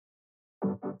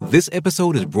This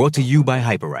episode is brought to you by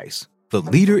Hyperice, the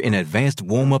leader in advanced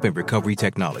warm-up and recovery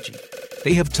technology.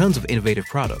 They have tons of innovative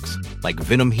products, like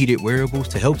Venom-heated wearables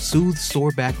to help soothe sore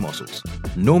back muscles,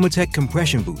 Normatec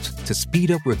compression boots to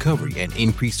speed up recovery and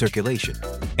increase circulation,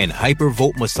 and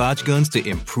Hypervolt massage guns to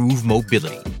improve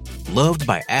mobility. Loved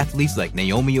by athletes like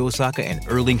Naomi Osaka and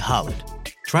Erling Haaland.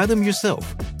 Try them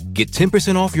yourself. Get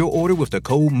 10% off your order with the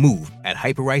code MOVE at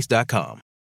Hyperice.com.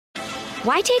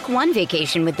 Why take one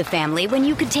vacation with the family when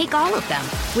you could take all of them?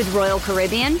 With Royal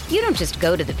Caribbean, you don't just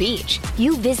go to the beach.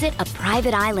 You visit a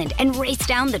private island and race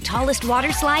down the tallest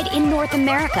water slide in North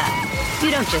America.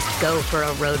 You don't just go for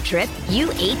a road trip. You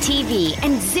ATV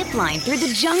and zip line through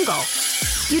the jungle.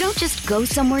 You don't just go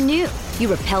somewhere new.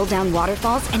 You rappel down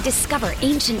waterfalls and discover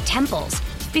ancient temples.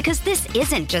 Because this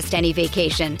isn't just any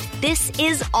vacation. This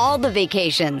is all the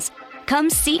vacations. Come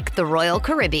seek the Royal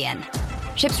Caribbean.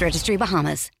 Ships Registry,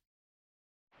 Bahamas.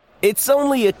 It's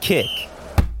only a kick,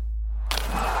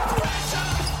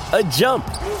 a jump,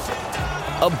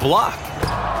 a block.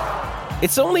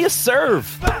 It's only a serve.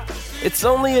 It's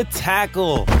only a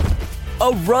tackle,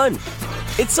 a run.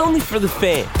 It's only for the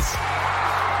fans.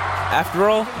 After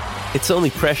all, it's only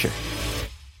pressure.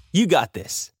 You got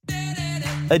this.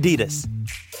 Adidas.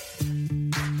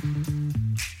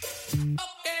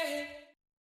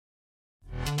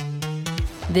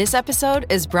 This episode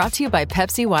is brought to you by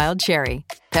Pepsi Wild Cherry.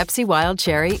 Pepsi Wild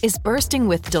Cherry is bursting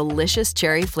with delicious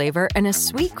cherry flavor and a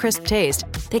sweet, crisp taste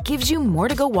that gives you more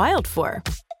to go wild for.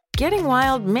 Getting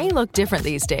wild may look different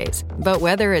these days, but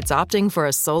whether it's opting for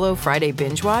a solo Friday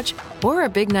binge watch or a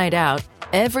big night out,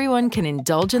 everyone can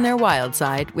indulge in their wild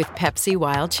side with Pepsi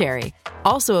Wild Cherry.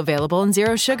 Also available in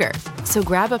Zero Sugar. So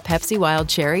grab a Pepsi Wild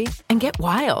Cherry and get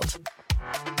wild.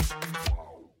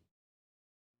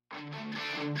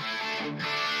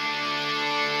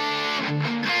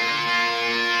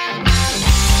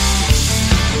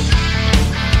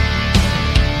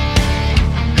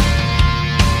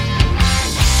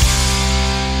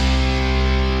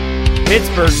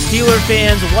 Pittsburgh Steelers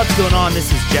fans, what's going on?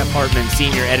 This is Jeff Hartman,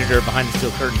 senior editor of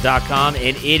BehindTheSteelCurtain.com,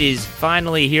 and it is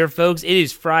finally here, folks. It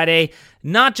is Friday.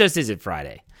 Not just is it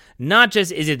Friday, not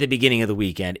just is it the beginning of the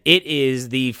weekend, it is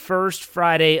the first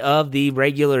Friday of the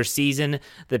regular season.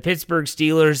 The Pittsburgh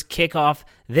Steelers kick off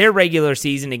their regular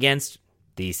season against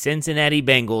the Cincinnati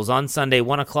Bengals on Sunday,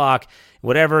 1 o'clock,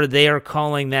 whatever they are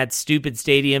calling that stupid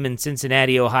stadium in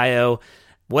Cincinnati, Ohio.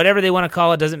 Whatever they want to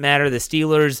call it, doesn't matter. The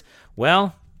Steelers,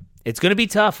 well, it's going to be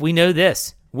tough. We know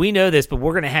this. But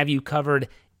we're going to have you covered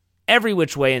every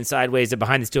which way and sideways at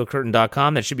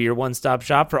BehindTheSteelCurtain.com. That should be your one-stop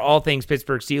shop for all things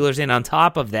Pittsburgh Steelers. And on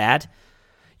top of that,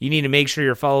 you need to make sure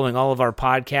you're following all of our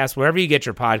podcasts, wherever you get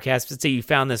your podcasts. Let's say you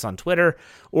found this on Twitter,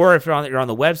 or if you're on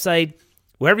the website,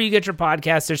 wherever you get your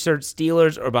podcasts, just search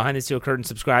Steelers or Behind the Steel Curtain,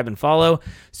 subscribe and follow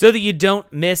so that you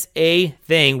don't miss a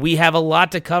thing. We have a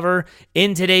lot to cover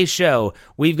in today's show.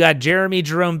 We've got Jeremy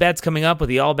Jerome Betts coming up with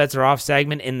the All Bets Are Off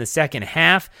segment in the second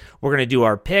half. We're going to do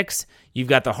our picks. You've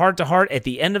got the heart-to-heart at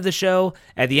the end of the show.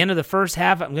 At the end of the first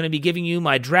half, I'm going to be giving you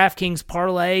my DraftKings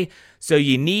parlay, so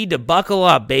you need to buckle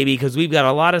up, baby, because we've got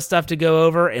a lot of stuff to go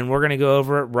over, and we're going to go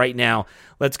over it right now.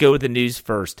 Let's go with the news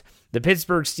first. The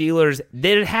Pittsburgh Steelers,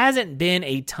 there hasn't been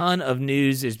a ton of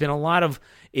news. There's been a lot of,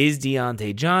 is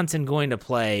Deontay Johnson going to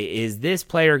play? Is this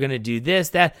player going to do this,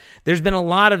 that? There's been a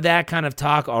lot of that kind of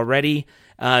talk already.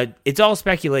 It's all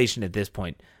speculation at this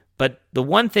point. But the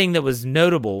one thing that was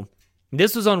notable,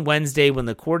 this was on Wednesday when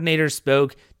the coordinators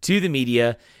spoke to the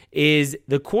media, is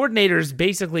the coordinators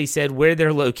basically said where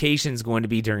their location is going to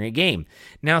be during a game.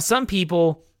 Now, some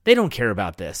people, they don't care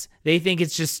about this. They think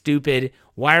it's just stupid.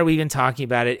 Why are we even talking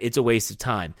about it? It's a waste of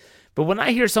time. But when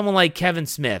I hear someone like Kevin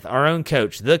Smith, our own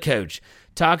coach, the coach,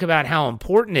 talk about how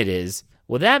important it is,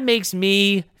 well, that makes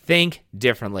me think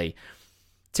differently.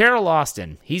 Terrell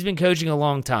Austin, he's been coaching a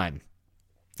long time,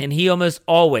 and he almost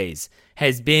always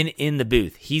has been in the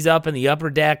booth. He's up in the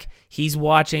upper deck. He's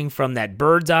watching from that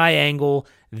bird's eye angle.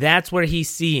 That's where he's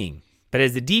seeing. But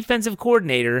as the defensive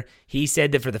coordinator, he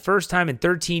said that for the first time in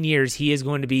 13 years, he is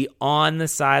going to be on the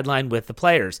sideline with the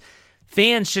players.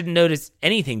 Fans shouldn't notice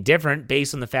anything different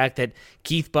based on the fact that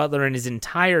Keith Butler in his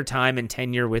entire time and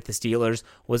tenure with the Steelers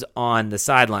was on the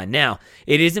sideline. Now,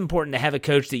 it is important to have a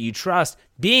coach that you trust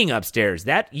being upstairs.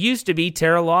 That used to be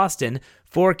Terrell Austin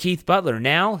for Keith Butler.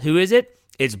 Now, who is it?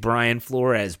 It's Brian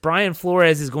Flores. Brian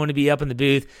Flores is going to be up in the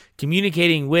booth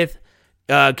communicating with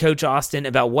Coach Austin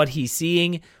about what he's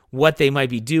seeing, what they might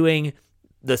be doing,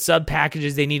 the sub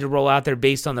packages they need to roll out there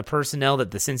based on the personnel that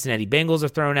the Cincinnati Bengals are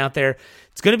throwing out there.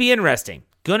 It's going to be interesting.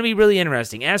 Going to be really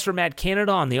interesting. As for Matt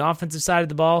Canada on the offensive side of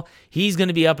the ball, he's going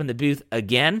to be up in the booth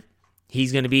again.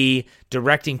 He's going to be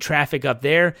directing traffic up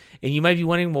there. And you might be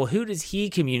wondering, well, who does he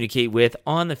communicate with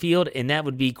on the field? And that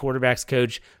would be quarterbacks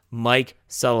coach Mike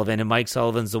Sullivan. And Mike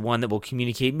Sullivan's the one that will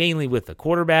communicate mainly with the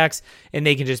quarterbacks, and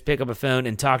they can just pick up a phone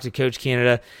and talk to Coach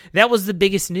Canada. That was the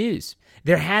biggest news.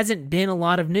 There hasn't been a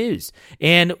lot of news.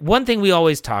 And one thing we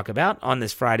always talk about on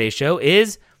this Friday show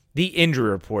is the injury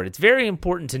report. It's very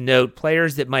important to note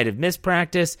players that might have missed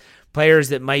practice, players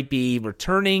that might be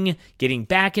returning, getting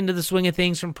back into the swing of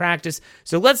things from practice.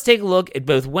 So let's take a look at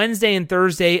both Wednesday and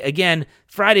Thursday. Again,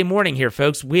 Friday morning here,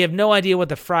 folks. We have no idea what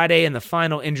the Friday and the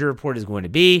final injury report is going to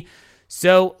be.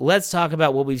 So let's talk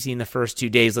about what we've seen the first 2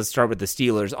 days. Let's start with the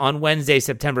Steelers. On Wednesday,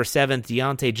 September 7th,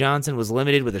 Deontay Johnson was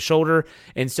limited with a shoulder,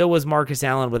 and so was Marcus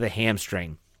Allen with a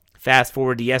hamstring. Fast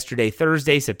forward to yesterday,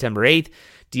 Thursday, September 8th.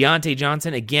 Deontay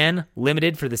Johnson, again,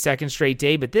 limited for the second straight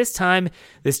day, but this time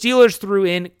the Steelers threw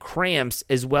in cramps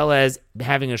as well as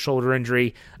having a shoulder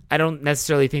injury. I don't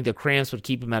necessarily think the cramps would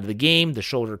keep him out of the game. The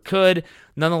shoulder could.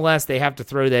 Nonetheless, they have to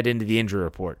throw that into the injury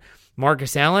report.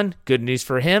 Marcus Allen, good news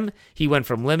for him. He went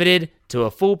from limited to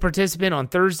a full participant on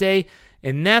Thursday,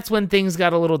 and that's when things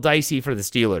got a little dicey for the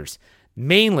Steelers.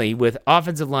 Mainly with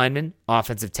offensive lineman,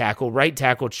 offensive tackle, right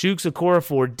tackle Chuks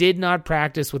Okorafor did not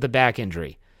practice with a back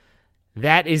injury.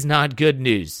 That is not good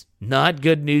news. Not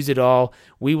good news at all.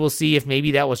 We will see if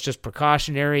maybe that was just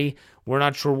precautionary. We're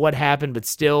not sure what happened, but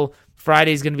still,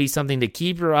 Friday's going to be something to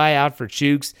keep your eye out for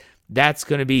Chuks. That's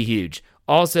going to be huge.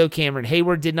 Also, Cameron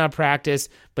Hayward did not practice,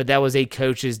 but that was a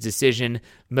coach's decision.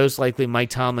 Most likely Mike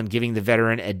Tomlin giving the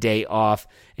veteran a day off,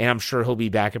 and I'm sure he'll be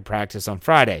back at practice on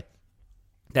Friday.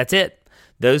 That's it.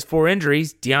 Those four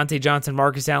injuries, Deontay Johnson,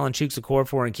 Marcus Allen, Chuks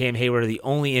Okorafor, and Cam Hayward are the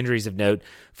only injuries of note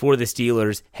for the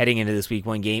Steelers heading into this Week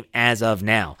 1 game as of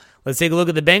now. Let's take a look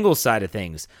at the Bengals side of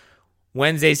things.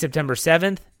 Wednesday, September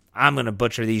 7th. I'm going to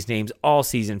butcher these names all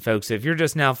season, folks. So if you're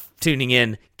just now tuning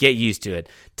in, get used to it.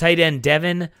 Tight end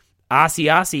Devin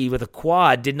Asiasi with a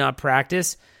quad did not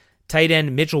practice. Tight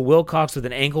end Mitchell Wilcox with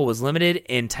an ankle was limited,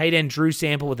 and tight end Drew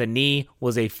Sample with a knee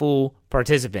was a full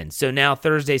participant. So now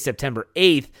Thursday, September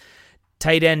 8th,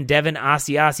 tight end Devin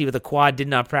Asiasi with a quad did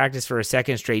not practice for a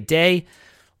second straight day.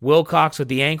 Wilcox with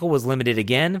the ankle was limited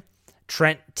again.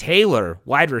 Trent Taylor,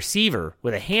 wide receiver,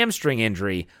 with a hamstring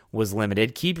injury was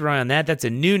limited. Keep your eye on that. That's a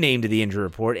new name to the injury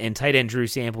report. And tight end Drew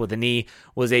Sample with a knee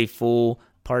was a full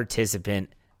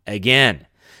participant again.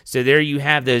 So there you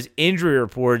have those injury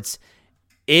reports.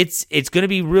 It's going to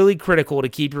be really critical to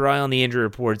keep your eye on the injury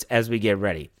reports as we get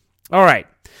ready. All right.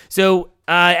 So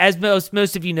as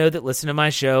most of you know that listen to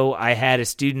my show, I had a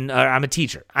student. I'm a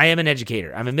teacher. I am an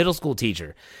educator. I'm a middle school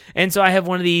teacher. And so I have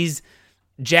one of these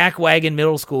jackwagon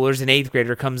middle schoolers, an 8th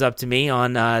grader, comes up to me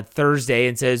on Thursday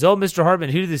and says, "Oh, Mr. Hartman,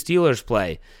 who do the Steelers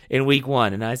play in Week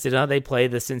 1? And I said, "Oh, they play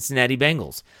the Cincinnati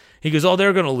Bengals." He goes, "Oh,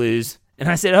 they're going to lose." And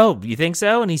I said, "Oh, you think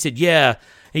so?" And he said, "Yeah."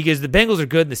 He goes, "The Bengals are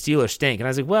good and the Steelers stink." And I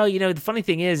was like, well, the funny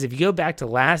thing is, if you go back to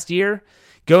last year,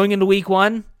 going into Week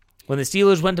 1, when the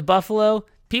Steelers went to Buffalo,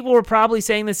 people were probably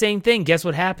saying the same thing. Guess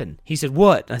what happened? He said,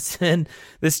 "What?" I said,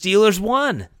 "The Steelers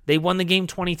won. They won the game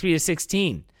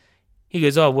 23-16. He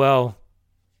goes, "Oh, well,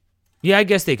 yeah, I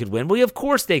guess they could win." Well, of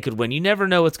course they could win. You never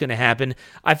know what's going to happen.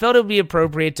 I felt it would be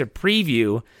appropriate to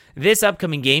preview this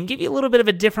upcoming game, give you a little bit of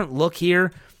a different look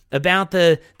here about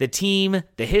the team,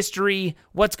 the history,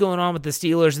 what's going on with the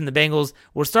Steelers and the Bengals.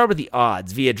 We'll start with the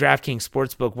odds via DraftKings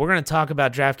Sportsbook. We're going to talk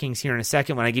about DraftKings here in a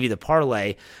second when I give you the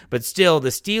parlay, but still, the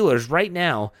Steelers right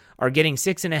now are getting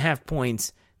 6.5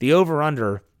 points. The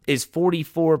over-under is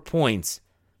 44 points.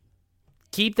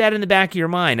 Keep that in the back of your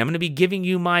mind. I'm going to be giving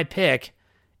you my pick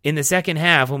in the second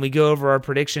half when we go over our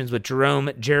predictions with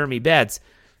Jeremy Betts.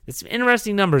 It's some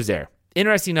interesting numbers there.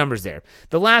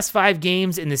 The last 5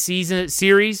 games in the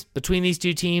series between these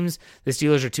two teams, the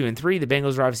Steelers are 2-3. The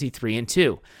Bengals are obviously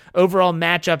 3-2. Overall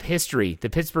matchup history, the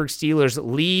Pittsburgh Steelers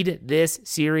lead this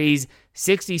series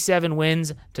 67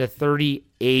 wins to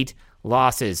 38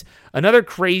 losses. Another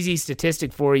crazy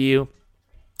statistic for you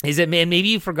is that, man, maybe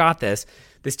you forgot this.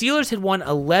 The Steelers had won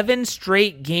 11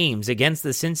 straight games against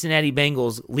the Cincinnati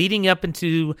Bengals leading up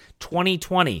into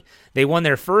 2020. They won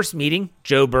their first meeting,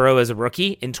 Joe Burrow as a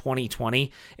rookie, in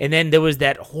 2020. And then there was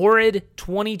that horrid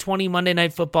 2020 Monday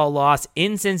Night Football loss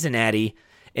in Cincinnati,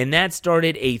 and that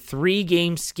started a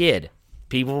 3-game skid.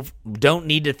 People don't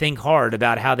need to think hard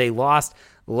about how they lost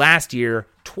last year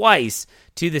twice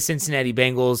to the Cincinnati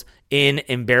Bengals in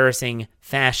embarrassing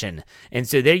fashion. And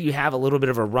so there you have a little bit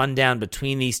of a rundown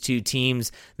between these two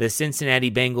teams, the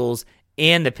Cincinnati Bengals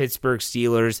and the Pittsburgh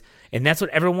Steelers. And that's what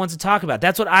everyone wants to talk about.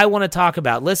 That's what I want to talk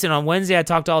about. Listen, on Wednesday, I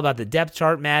talked all about the depth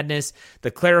chart madness,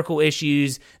 the clerical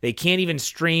issues. They can't even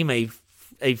stream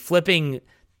a flipping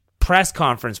press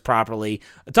conference properly.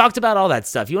 I talked about all that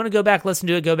stuff. You want to go back, listen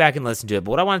to it, go back and listen to it.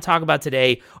 But what I want to talk about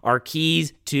today are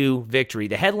keys to victory.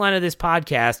 The headline of this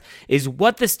podcast is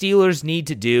what the Steelers need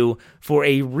to do for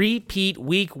a repeat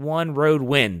Week 1 road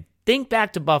win. Think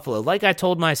back to Buffalo. Like I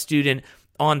told my student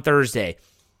on Thursday,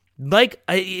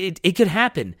 it could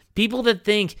happen. People that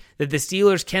think that the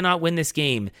Steelers cannot win this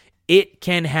game, it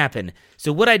can happen.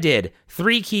 So what I did,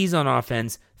 3 keys on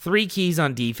offense, 3 keys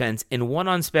on defense, and 1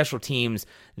 on special teams.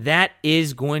 That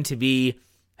is going to be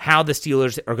how the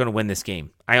Steelers are going to win this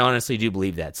game. I honestly do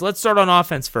believe that. So let's start on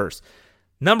offense first.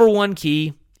 Number 1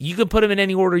 key, you can put them in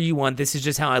any order you want. This is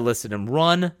just how I listed them.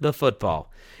 Run the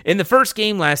football. In the first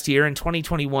game last year, in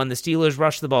 2021, the Steelers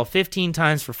rushed the ball 15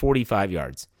 times for 45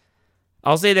 yards.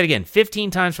 I'll say that again,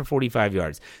 15 times for 45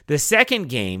 yards. The second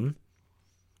game,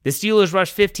 the Steelers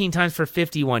rushed 15 times for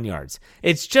 51 yards.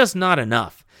 It's just not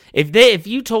enough. If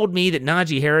you told me that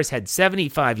Najee Harris had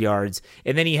 75 yards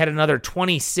and then he had another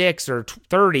 26 or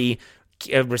 30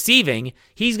 receiving,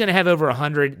 he's going to have over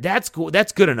 100. That's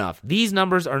good enough. These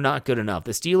numbers are not good enough.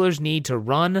 The Steelers need to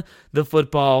run the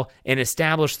football and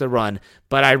establish the run.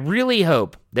 But I really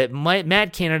hope that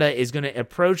Matt Canada is going to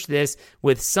approach this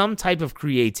with some type of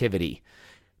creativity.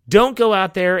 Don't go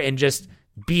out there and just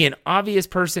be an obvious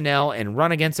personnel and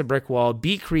run against a brick wall.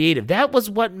 Be creative. That was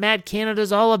what Matt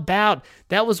Canada's all about.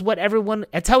 That was what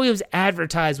that's how he was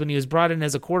advertised when he was brought in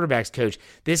as a quarterbacks coach.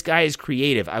 This guy is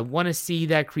creative. I want to see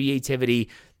that creativity.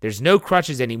 There's no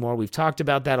crutches anymore. We've talked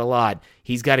about that a lot.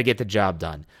 He's got to get the job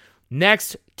done.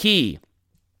 Next key,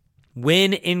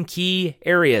 win in key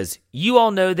areas. You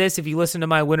all know this if you listen to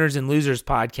my Winners and Losers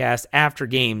podcast after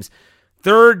games.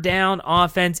 Third down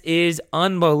offense is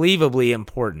unbelievably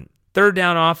important. Third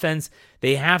down offense,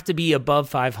 they have to be above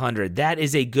 500. That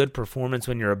is a good performance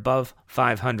when you're above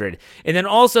 500. And then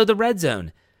also the red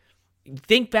zone.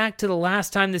 Think back to the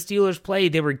last time the Steelers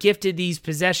played. They were gifted these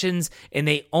possessions and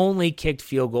they only kicked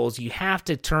field goals. You have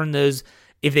to turn those.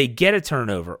 If they get a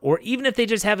turnover, or even if they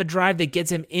just have a drive that gets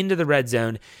them into the red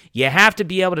zone, you have to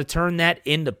be able to turn that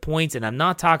into points. And I'm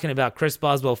not talking about Chris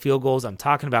Boswell field goals. I'm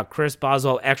talking about Chris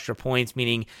Boswell extra points,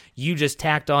 meaning you just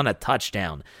tacked on a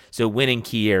touchdown. So winning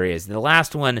key areas. The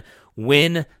last one,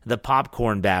 win the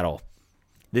popcorn battle.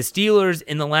 The Steelers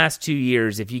in the last 2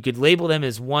 years, if you could label them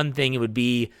as one thing, it would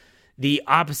be the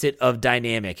opposite of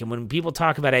dynamic. And when people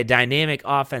talk about a dynamic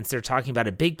offense, they're talking about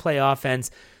a big play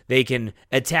offense. They can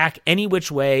attack any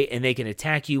which way, and they can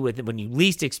attack you when you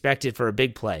least expect it for a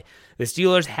big play. The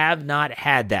Steelers have not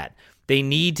had that. They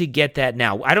need to get that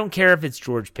now. I don't care if it's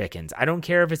George Pickens. I don't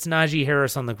care if it's Najee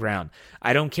Harris on the ground.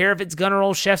 I don't care if it's Gunnar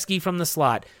Olszewski from the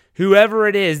slot. Whoever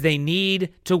it is, they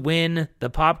need to win the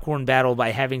popcorn battle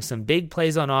by having some big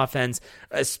plays on offense,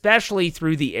 especially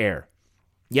through the air.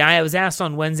 Yeah, I was asked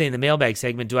on Wednesday in the mailbag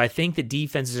segment, do I think the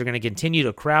defenses are going to continue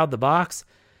to crowd the box?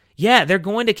 Yeah, they're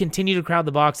going to continue to crowd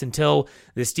the box until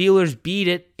the Steelers beat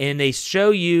it and they show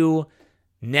you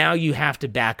now you have to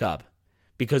back up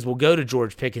because we'll go to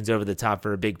George Pickens over the top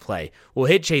for a big play. We'll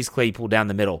hit Chase Claypool down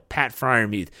the middle, Pat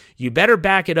Freiermuth. You better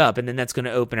back it up, and then that's going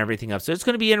to open everything up. So it's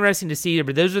going to be interesting to see,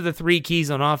 but those are the 3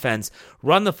 keys on offense.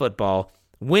 Run the football,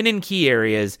 win in key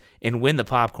areas, and win the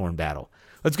popcorn battle.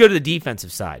 Let's go to the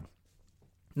defensive side.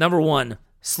 Number 1,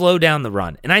 slow down the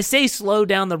run. And I say slow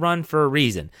down the run for a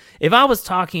reason. If I was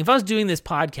doing this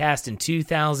podcast in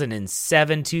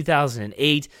 2007,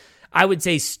 2008, I would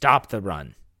say stop the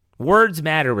run. Words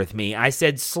matter with me. I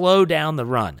said slow down the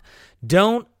run.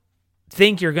 Don't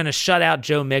think you're going to shut out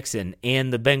Joe Mixon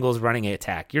and the Bengals running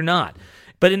attack. You're not.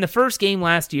 But in the first game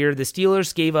last year, the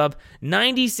Steelers gave up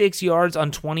 96 yards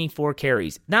on 24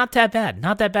 carries. Not that bad.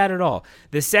 Not that bad at all.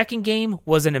 The second game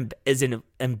was an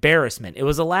embarrassment. It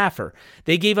was a laugher.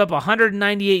 They gave up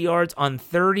 198 yards on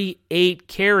 38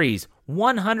 carries.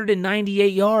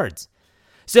 198 yards.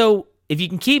 So if you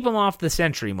can keep them off the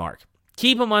century mark,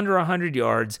 keep them under 100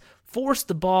 yards, force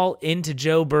the ball into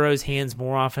Joe Burrow's hands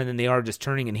more often than they are just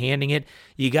turning and handing it,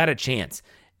 you got a chance.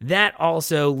 That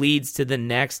also leads to the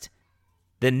next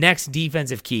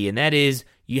defensive key, and that is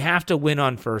you have to win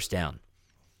on first down.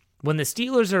 When the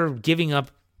Steelers are giving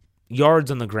up yards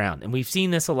on the ground, and we've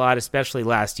seen this a lot, especially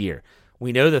last year,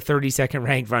 we know the 32nd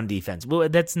ranked run defense. Well,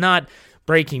 that's not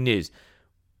breaking news.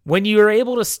 When you are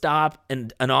able to stop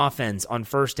an offense on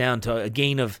first down to a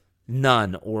gain of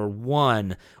none or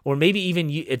 1, or maybe even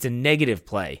it's a negative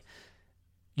play,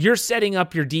 you're setting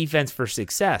up your defense for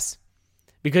success.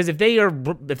 Because if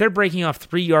they're breaking off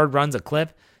 3-yard runs a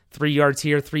clip, 3 yards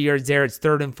here, 3 yards there, it's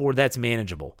 3rd and 4, that's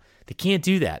manageable. They can't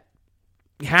do that.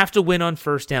 You have to win on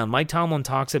first down. Mike Tomlin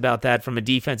talks about that from a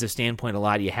defensive standpoint a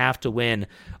lot. You have to win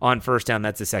on first down.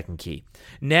 That's the second key.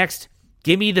 Next,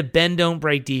 Give me the bend, don't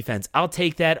break defense. I'll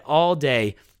take that all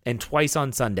day and twice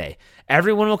on Sunday.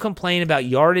 Everyone will complain about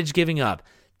yardage giving up,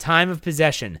 time of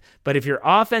possession. But if your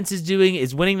offense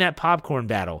is winning that popcorn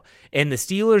battle and the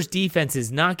Steelers' defense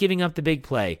is not giving up the big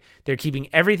play, they're keeping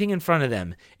everything in front of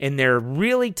them, and they're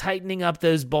really tightening up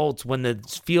those bolts when the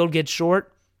field gets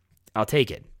short, I'll take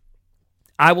it.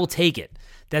 I will take it.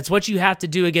 That's what you have to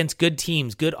do against good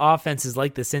teams, good offenses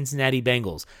like the Cincinnati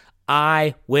Bengals.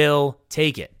 I will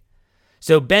take it.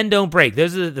 So bend, don't break.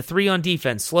 Those are the three on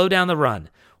defense. Slow down the run,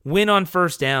 win on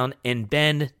first down, and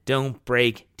bend, don't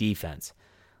break defense.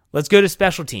 Let's go to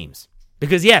special teams.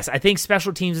 Because, yes, I think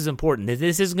special teams is important.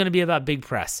 This isn't going to be about big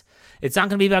press. It's not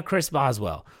going to be about Chris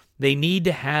Boswell. They need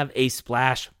to have a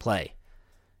splash play.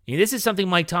 This is something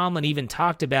Mike Tomlin even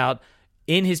talked about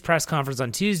in his press conference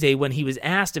on Tuesday when he was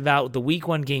asked about the Week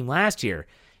 1 game last year.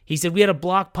 He said, we had a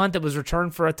block punt that was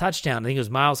returned for a touchdown. I think it was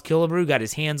Miles Killebrew got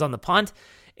his hands on the punt,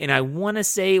 and I want to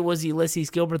say it was Ulysses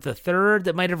Gilbert III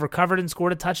that might have recovered and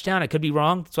scored a touchdown. I could be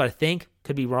wrong. That's what I think.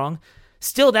 Could be wrong.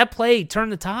 Still, that play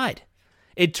turned the tide.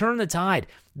 It turned the tide.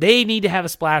 They need to have a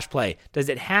splash play. Does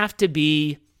it have to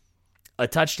be a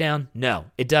touchdown? No,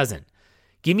 it doesn't.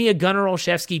 Give me a Gunnar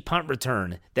Olszewski punt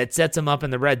return that sets them up in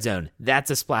the red zone.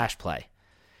 That's a splash play.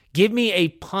 Give me a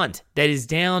punt that is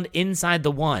down inside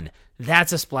the 1.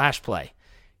 That's a splash play.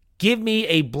 Give me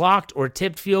a blocked or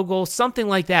tipped field goal, something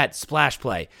like that, splash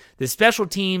play. The special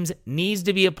teams needs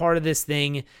to be a part of this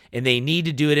thing, and they need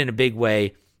to do it in a big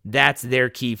way. That's their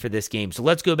key for this game. So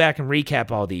let's go back and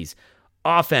recap all these.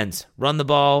 Offense, run the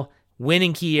ball, win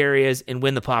in key areas, and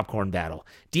win the popcorn battle.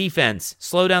 Defense,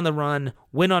 slow down the run,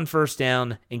 win on first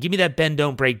down, and give me that bend,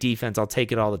 don't break defense. I'll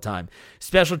take it all the time.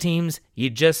 Special teams,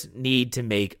 you just need to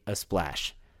make a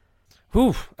splash.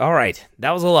 Whew, all right,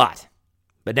 that was a lot.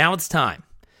 But now it's time.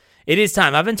 It is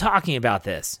time. I've been talking about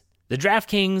this. The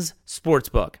DraftKings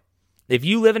Sportsbook. If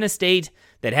you live in a state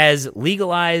that has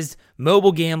legalized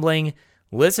mobile gambling,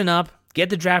 listen up, get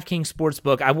the DraftKings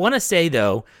Sportsbook. I want to say,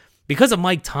 though, because of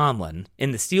Mike Tomlin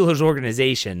in the Steelers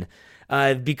organization,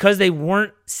 because they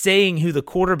weren't saying who the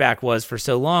quarterback was for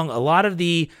so long, a lot of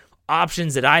the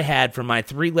options that I had for my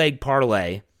 3-leg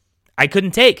parlay, I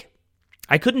couldn't take.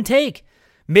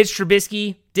 Mitch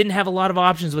Trubisky, didn't have a lot of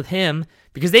options with him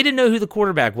because they didn't know who the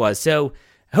quarterback was. So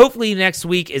hopefully next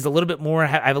week is a little bit more, I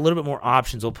have a little bit more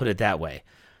options, we'll put it that way.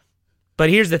 But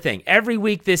here's the thing. Every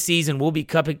week this season, we'll be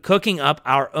cooking up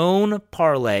our own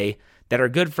parlay that our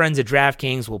good friends at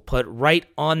DraftKings will put right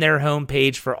on their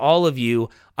homepage for all of you,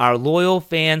 our loyal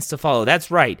fans, to follow.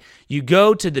 That's right. You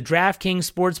go to the DraftKings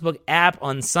Sportsbook app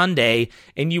on Sunday,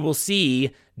 and you will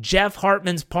see Jeff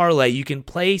Hartman's parlay. You can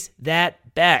place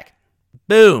that back.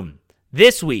 Boom.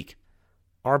 This week,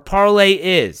 our parlay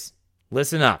is,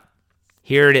 listen up,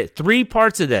 here it is. 3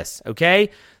 parts of this,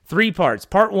 okay? 3 parts.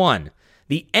 Part 1,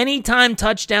 the anytime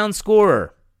touchdown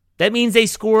scorer. That means they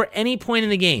score any point in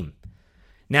the game.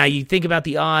 Now, you think about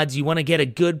the odds. You want to get a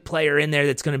good player in there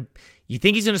that's going to, you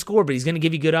think he's going to score, but he's going to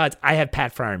give you good odds. I have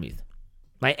Pat Freiermuth.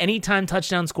 My anytime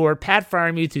touchdown scorer, Pat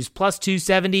Freiermuth, who's plus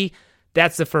 270.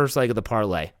 That's the first leg of the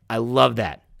parlay. I love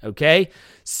that, okay?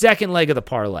 Second leg of the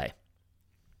parlay.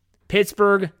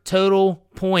 Pittsburgh total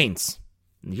points.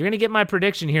 You're going to get my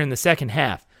prediction here in the second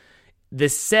half. The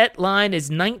set line is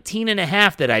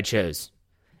 19.5 that I chose,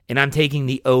 and I'm taking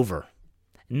the over.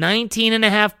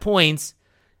 19.5 points,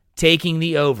 taking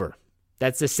the over.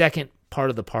 That's the second part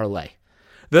of the parlay.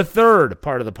 The third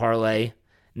part of the parlay,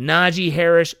 Najee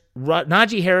Harris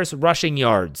rushing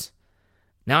yards.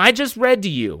 Now, I just read to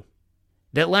you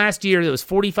that last year there was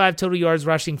 45 total yards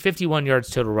rushing, 51 yards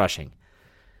total rushing.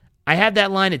 I had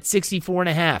that line at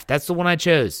 64.5. That's the one I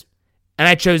chose. And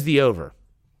I chose the over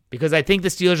because I think the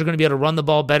Steelers are going to be able to run the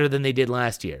ball better than they did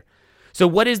last year. So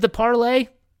what is the parlay?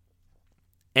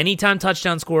 Anytime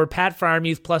touchdown scorer, Pat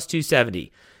Freiermuth plus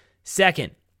 270.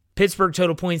 Second, Pittsburgh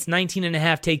total points,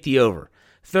 19.5, take the over.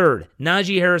 Third,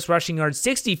 Najee Harris rushing yards,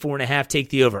 64.5, take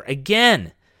the over.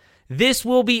 Again, this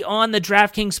will be on the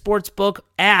DraftKings Sportsbook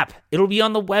app. It'll be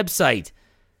on the website.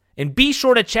 And be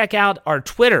sure to check out our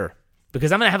Twitter,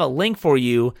 because I'm going to have a link for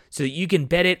you so that you can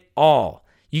bet it all.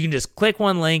 You can just click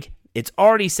one link. It's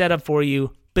already set up for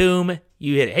you. Boom,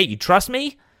 you hit it. Hey, you trust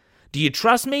me? Do you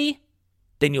trust me?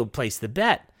 Then you'll place the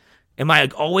bet. Am I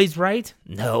always right?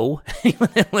 No. Anyone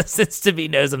that listens to me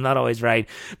knows I'm not always right.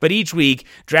 But each week,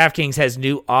 DraftKings has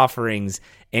new offerings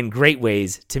and great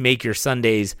ways to make your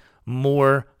Sundays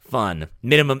more fun.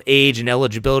 Minimum age and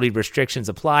eligibility restrictions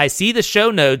apply. See the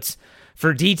show notes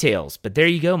for details. But there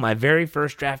you go, my very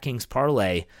first DraftKings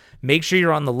parlay. Make sure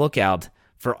you're on the lookout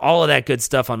for all of that good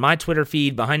stuff on my Twitter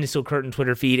feed, Behind the Steel Curtain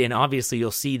Twitter feed, and obviously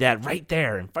you'll see that right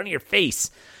there in front of your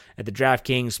face at the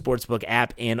DraftKings Sportsbook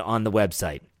app and on the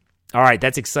website. All right,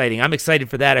 that's exciting. I'm excited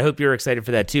for that. I hope you're excited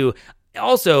for that too.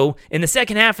 Also, in the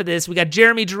second half of this, we got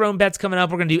Jeremy Jerome Betts coming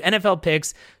up. We're going to do NFL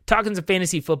picks, talking some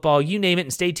fantasy football, you name it,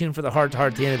 and stay tuned for the Heart to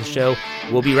Heart at the end of the show.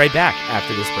 We'll be right back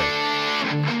after this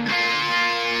break.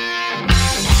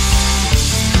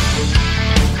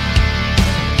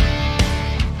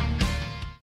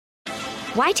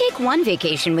 Why take one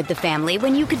vacation with the family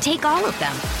when you could take all of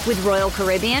them? With Royal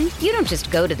Caribbean, you don't just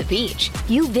go to the beach.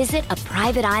 You visit a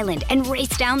private island and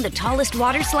race down the tallest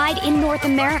water slide in North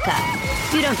America.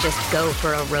 You don't just go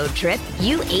for a road trip.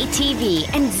 You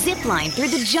ATV and zip line through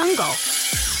the jungle.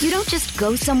 You don't just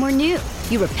go somewhere new.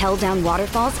 You rappel down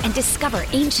waterfalls and discover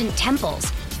ancient temples.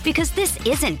 Because this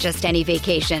isn't just any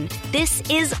vacation. This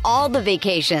is all the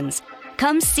vacations.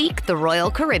 Come seek the Royal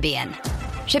Caribbean.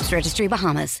 Ships Registry,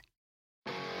 Bahamas.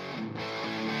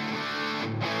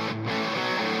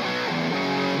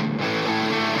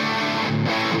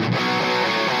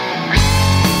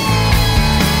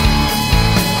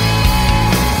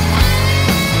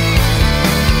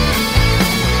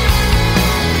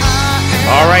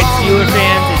 All right, Steeler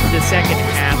fans, it's the second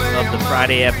half of the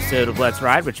Friday episode of Let's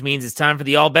Ride, which means it's time for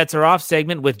the All Bets Are Off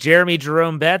segment with Jeremy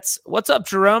Jerome Betts. What's up,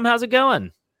 Jerome? How's it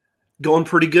going? Going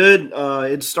pretty good.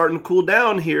 It's starting to cool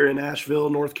down here in Asheville,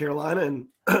 North Carolina,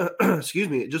 and excuse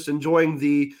me, just enjoying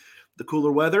the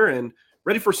cooler weather and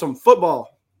ready for some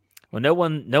football. Well, no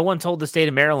one told the state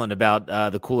of Maryland about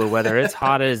the cooler weather. It's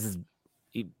hot as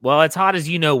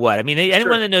you know what. I mean,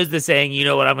 anyone that knows the saying, you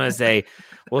know what I'm going to say.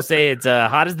 We'll say it's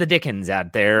hot as the Dickens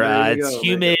out there. It's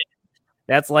humid.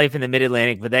 That's life in the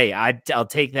Mid-Atlantic. But hey, I'll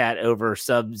take that over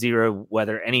sub-zero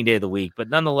weather any day of the week. But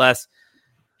nonetheless,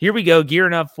 here we go,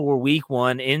 gearing up for week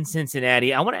 1 in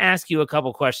Cincinnati. I want to ask you a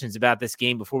couple questions about this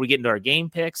game before we get into our game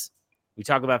picks. We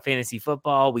talk about fantasy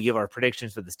football. We give our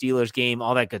predictions for the Steelers game,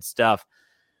 all that good stuff.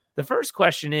 The first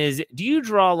question is, do you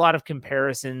draw a lot of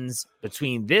comparisons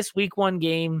between this week 1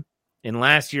 game and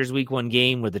last year's week 1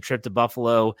 game with the trip to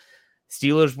Buffalo?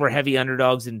 Steelers were heavy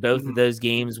underdogs in both of those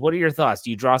games. What are your thoughts? Do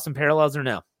you draw some parallels or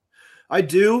no? I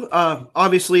do.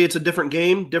 Obviously, it's a different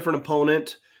game, different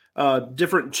opponent,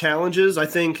 different challenges. I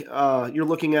think you're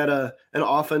looking at an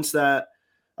offense that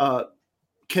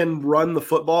can run the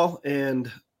football and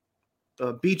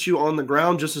beat you on the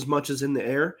ground just as much as in the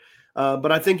air.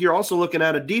 But I think you're also looking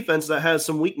at a defense that has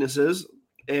some weaknesses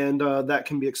and that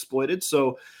can be exploited.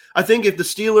 So I think if the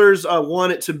Steelers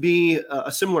want it to be a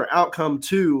similar outcome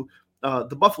to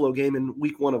the Buffalo game in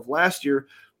week 1 of last year,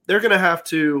 they're going to have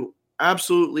to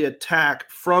absolutely attack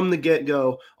from the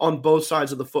get-go on both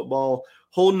sides of the football,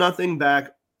 hold nothing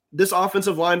back. This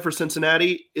offensive line for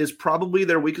Cincinnati is probably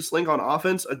their weakest link on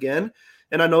offense again.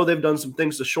 And I know they've done some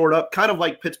things to short up, kind of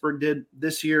like Pittsburgh did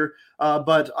this year.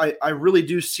 But I really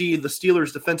do see the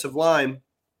Steelers' defensive line,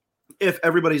 if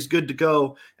everybody's good to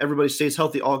go, everybody stays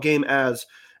healthy all game, as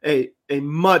a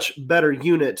much better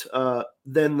unit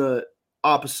than the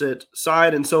opposite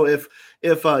side. And so if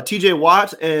TJ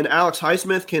Watt and Alex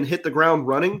Highsmith can hit the ground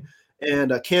running,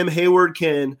 and Cam Hayward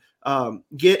can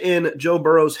get in Joe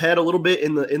Burrow's head a little bit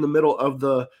in the middle of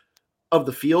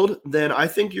the field, then I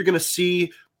think you're going to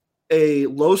see a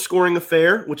low scoring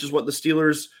affair, which is what the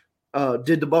Steelers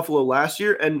did to Buffalo last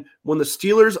year. And when the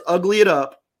Steelers ugly it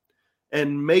up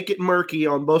and make it murky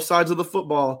on both sides of the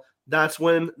football, that's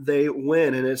when they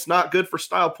win. And it's not good for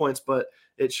style points, but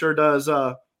it sure does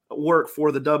work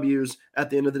for the W's at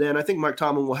the end of the day. And I think Mike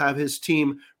Tomlin will have his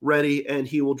team ready, and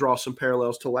he will draw some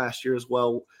parallels to last year as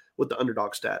well with the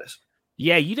underdog status.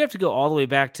 Yeah, you'd have to go all the way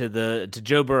back to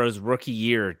Joe Burrow's rookie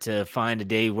year to find a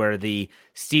day where the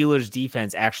Steelers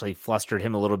defense actually flustered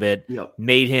him a little bit,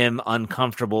 made him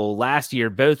uncomfortable. Last year,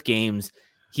 both games,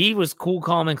 he was cool,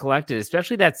 calm, and collected,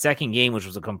 especially that second game, which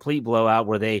was a complete blowout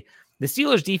where the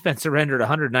Steelers defense surrendered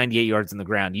 198 yards on the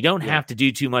ground. You don't have to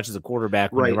do too much as a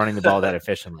quarterback when you're running the ball that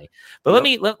efficiently. But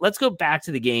let's go back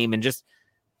to the game and just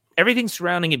everything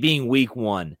surrounding it being week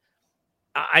 1.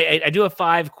 I do have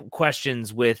 5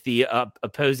 questions with the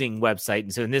opposing website.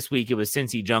 And so in this week, it was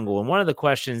Cincy Jungle. And one of the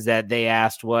questions that they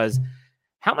asked was,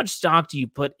 how much stock do you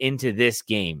put into this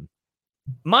game?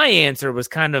 My answer was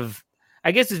kind of,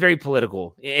 I guess it's very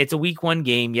political. It's a week 1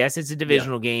 game. Yes, it's a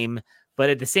divisional game. But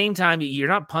at the same time, you're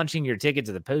not punching your ticket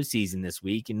to the postseason this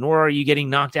week, and nor are you getting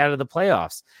knocked out of the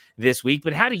playoffs this week.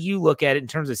 But how do you look at it in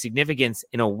terms of significance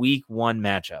in a week 1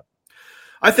 matchup?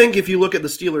 I think if you look at the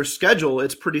Steelers' schedule,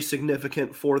 it's pretty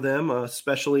significant for them,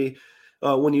 especially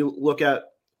when you look at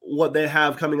what they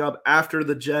have coming up after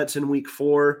the Jets in week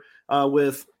 4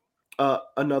 with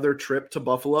another trip to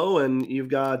Buffalo. And you've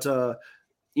got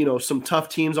some tough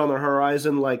teams on the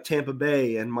horizon like Tampa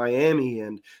Bay and Miami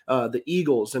and the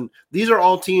Eagles. And these are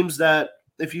all teams that,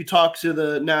 if you talk to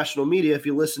the national media, if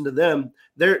you listen to them,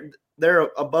 they're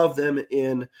above them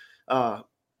in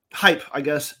hype, I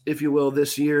guess, if you will,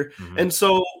 this year. Mm-hmm. And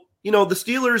so, the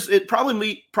Steelers, it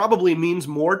probably means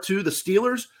more to the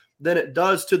Steelers than it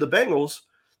does to the Bengals,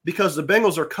 because the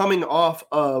Bengals are coming off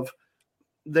of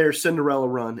their Cinderella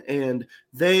run, and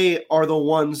they are the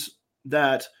ones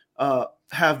that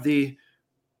have the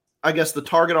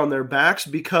target on their backs,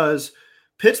 because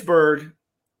Pittsburgh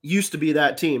used to be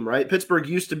that team, right? Pittsburgh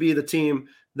used to be the team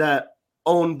that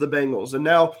owned the Bengals. And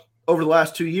now over the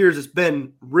last 2 years, it's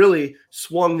been really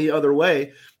swung the other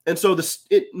way. And so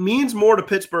it means more to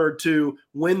Pittsburgh to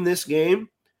win this game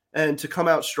and to come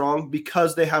out strong,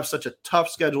 because they have such a tough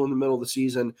schedule in the middle of the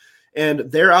season, and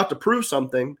they're out to prove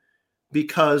something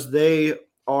because they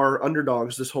are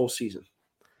underdogs this whole season.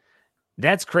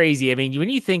 That's crazy. I mean, when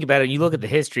you think about it, you look at the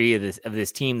history of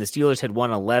this team, the Steelers had won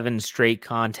 11 straight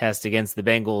contests against the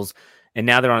Bengals, and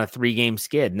now they're on a 3-game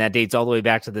skid. And that dates all the way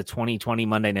back to the 2020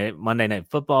 Monday Night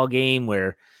Football game,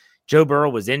 where Joe Burrow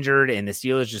was injured and the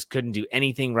Steelers just couldn't do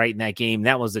anything right in that game.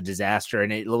 That was a disaster,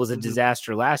 and it was a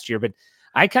disaster last year. But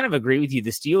I kind of agree with you. The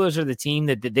Steelers are the team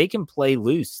that they can play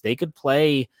loose. They could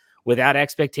play without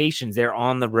expectations. They're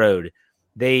on the road.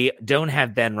 They don't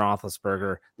have Ben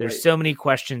Roethlisberger. There's so many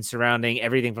questions surrounding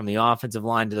everything from the offensive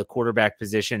line to the quarterback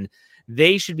position.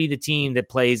 They should be the team that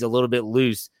plays a little bit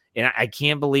loose. And I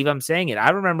can't believe I'm saying it.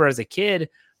 I remember as a kid,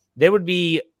 there would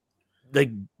be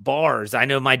the bars. I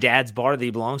know my dad's bar that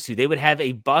he belongs to. They would have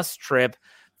a bus trip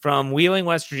from Wheeling,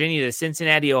 West Virginia to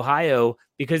Cincinnati, Ohio,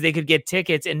 because they could get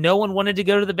tickets, and no one wanted to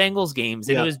go to the Bengals games.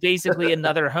 And it was basically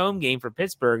another home game for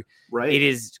Pittsburgh. Right. It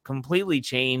is completely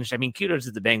changed. I mean, kudos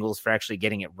to the Bengals for actually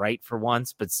getting it right for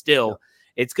once, but still,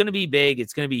 it's going to be big.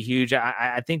 It's going to be huge.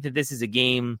 I think that this is a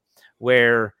game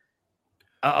where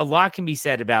a lot can be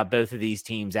said about both of these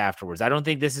teams afterwards. I don't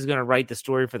think this is going to write the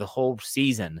story for the whole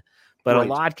season, but a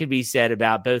lot could be said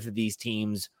about both of these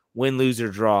teams, win, lose, or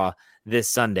draw, this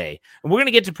Sunday. And we're going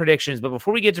to get to predictions, but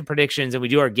before we get to predictions and we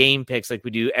do our game picks like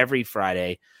we do every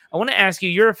Friday, I want to ask you,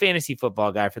 you're a fantasy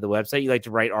football guy for the website. You like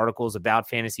to write articles about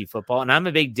fantasy football, and I'm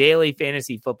a big daily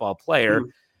fantasy football player.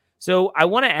 So I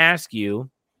want to ask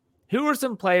you, who are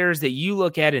some players that you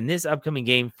look at in this upcoming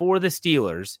game for the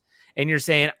Steelers, and you're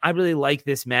saying, I really like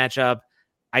this matchup?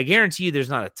 I guarantee you there's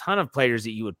not a ton of players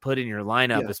that you would put in your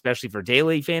lineup, especially for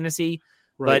daily fantasy.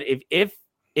 Right. But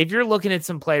if you're looking at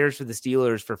some players for the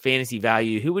Steelers for fantasy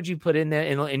value, who would you put in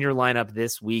your lineup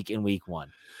this week in week 1?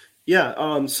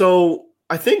 Yeah. So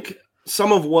I think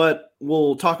some of what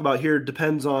we'll talk about here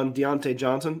depends on Diontae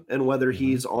Johnson and whether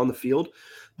he's on the field.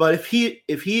 But if he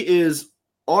is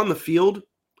on the field,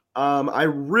 I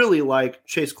really like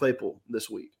Chase Claypool this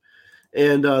week.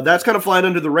 And that's kind of flying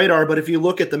under the radar. But if you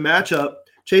look at the matchup,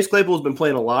 Chase Claypool has been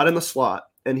playing a lot in the slot,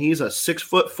 and he's a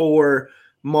 6'4"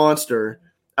 monster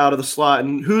out of the slot.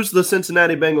 And who's the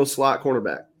Cincinnati Bengals slot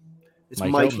cornerback? It's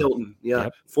Mike Hilton. Yeah.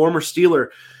 Yep. Former Steeler.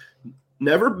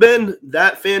 Never been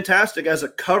that fantastic as a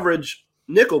coverage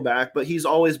nickelback, but he's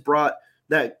always brought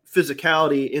that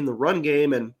physicality in the run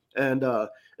game and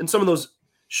some of those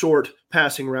short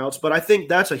passing routes. But I think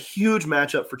that's a huge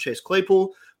matchup for Chase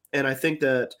Claypool. And I think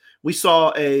that we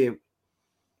saw a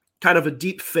kind of a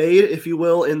deep fade, if you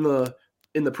will, in the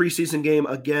preseason game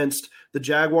against the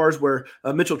Jaguars, where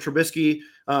Mitchell Trubisky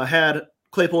had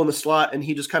Claypool in the slot, and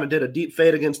he just kind of did a deep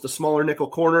fade against the smaller nickel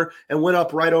corner and went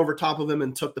up right over top of him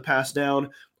and took the pass down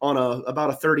on about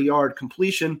a 30-yard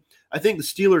completion. I think the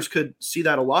Steelers could see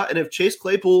that a lot. And if Chase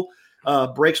Claypool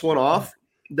breaks one off,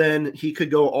 then he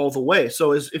could go all the way.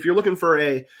 So if you're looking for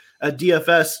a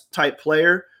DFS type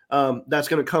player that's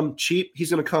going to come cheap,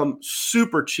 he's going to come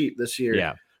super cheap this year.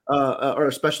 Yeah. Or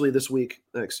especially this week,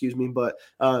 excuse me. But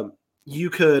you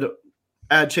could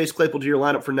add Chase Claypool to your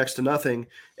lineup for next to nothing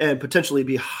and potentially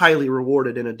be highly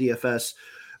rewarded in a DFS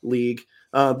league.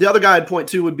 The other guy I'd point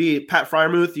to would be Pat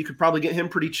Freiermuth. You could probably get him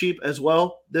pretty cheap as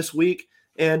well this week.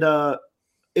 And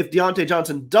if Diontae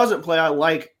Johnson doesn't play, I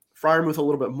like Freiermuth a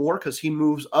little bit more because he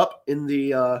moves up in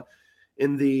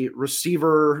the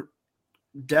receiver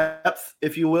depth,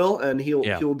 if you will, and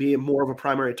he'll be more of a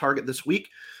primary target this week.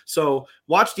 So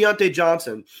watch Diontae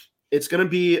Johnson. It's going to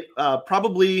be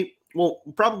probably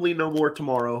know more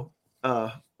tomorrow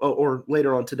or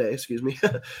later on today, excuse me.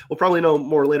 We'll probably know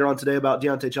more later on today about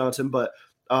Diontae Johnson, but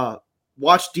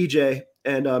watch DJ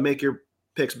and make your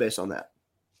picks based on that.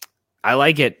 I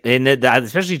like it. And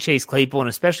especially Chase Claypool, and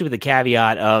especially with the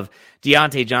caveat of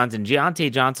Diontae Johnson.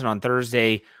 Diontae Johnson on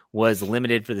Thursday was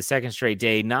limited for the second straight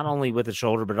day, not only with the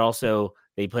shoulder, but also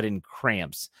they put in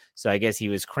cramps. So I guess he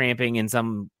was cramping in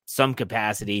some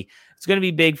capacity. It's going to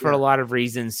be big for a lot of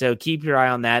reasons. So keep your eye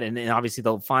on that. And obviously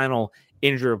the final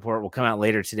injury report will come out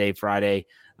later today, Friday.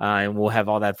 And we'll have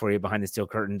all that for you behind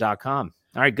thesteelcurtain.com.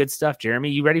 All right, good stuff, Jeremy.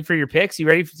 You ready for your picks? You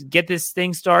ready to get this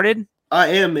thing started? I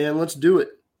am, man. Let's do it.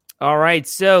 All right,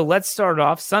 so let's start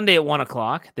off Sunday at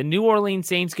 1:00. The New Orleans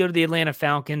Saints go to the Atlanta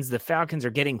Falcons. The Falcons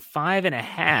are getting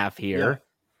 5.5 here. Yeah.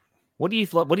 What do you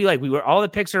like? All the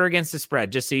picks are against the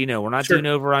spread, just so you know. We're not doing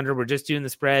over-under. We're just doing the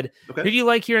spread. Okay. Who do you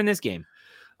like here in this game?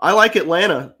 I like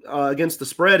Atlanta against the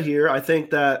spread here. I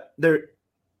think that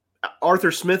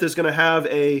Arthur Smith is going to have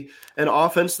an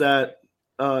offense that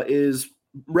is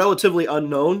relatively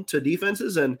unknown to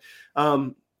defenses, and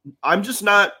I'm just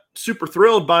not super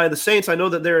thrilled by the Saints. I know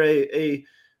that they're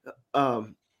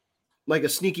like a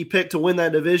sneaky pick to win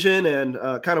that division and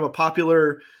kind of a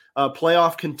popular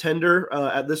playoff contender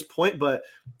at this point, but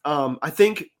I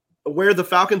think where the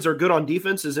Falcons are good on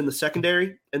defense is in the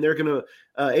secondary, and they're going to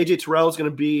AJ Terrell is going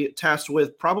to be tasked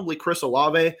with probably Chris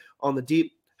Olave on the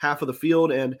deep half of the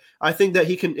field, and I think that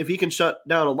if he can shut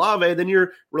down Olave, then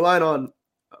you're relying on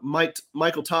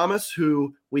Michael Thomas,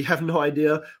 who we have no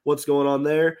idea what's going on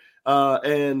there,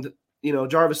 and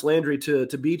Jarvis Landry to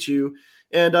beat you.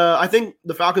 And I think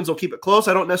the Falcons will keep it close.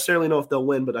 I don't necessarily know if they'll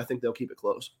win, but I think they'll keep it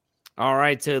close. All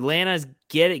right, so Atlanta's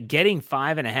getting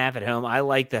 5.5 at home. I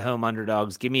like the home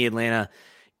underdogs. Give me Atlanta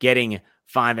getting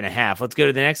 5.5. Let's go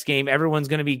to the next game. Everyone's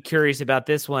going to be curious about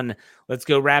this one. Let's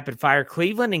go rapid fire.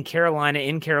 Cleveland and Carolina.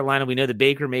 In Carolina, we know the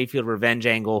Baker Mayfield revenge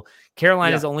angle.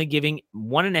 Carolina's only giving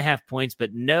 1.5 points,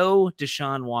 but no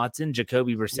Deshaun Watson.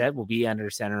 Jacoby Brissett will be under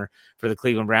center for the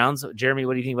Cleveland Browns. Jeremy,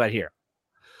 what do you think about here?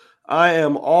 I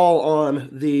am all on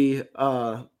the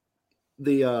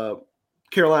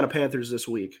Carolina Panthers this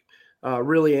week.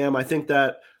 Really am. I think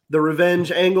that the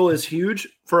revenge angle is huge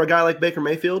for a guy like Baker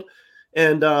Mayfield.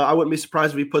 And I wouldn't be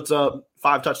surprised if he puts up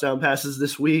 5 touchdown passes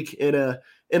this week in a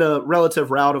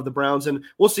relative rout of the Browns. And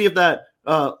we'll see if that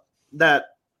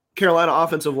Carolina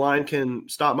offensive line can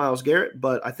stop Myles Garrett.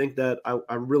 But I think that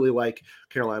I really like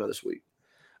Carolina this week.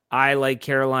 I like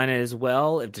Carolina as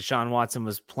well. If Deshaun Watson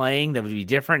was playing, that would be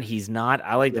different. He's not.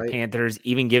 I like the Panthers,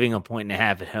 even giving 1.5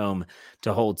 at home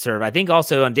to hold serve. I think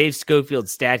also on Dave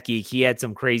Schofield's Stat Geek, he had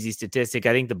some crazy statistic.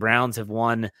 I think the Browns have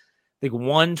won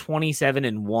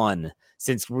 127-1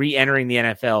 since re-entering the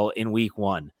NFL in week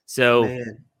 1. So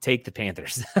take the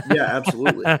Panthers. Yeah,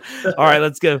 absolutely. All right,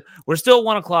 let's go. We're still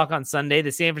at 1:00 on Sunday.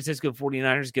 The San Francisco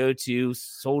 49ers go to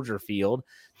Soldier Field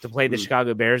to play the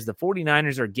Chicago Bears. The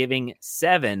 49ers are giving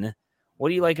 7. What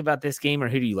do you like about this game, or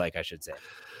who do you like, I should say?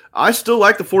 I still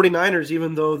like the 49ers,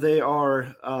 even though they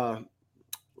are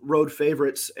road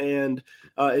favorites, and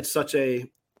it's such a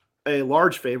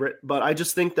large favorite. But I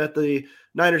just think that the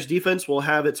Niners defense will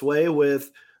have its way with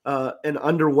an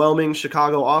underwhelming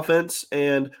Chicago offense,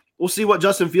 and we'll see what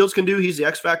Justin Fields can do. He's the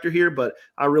X factor here, but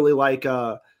I really like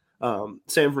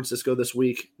San Francisco this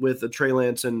week with the Trey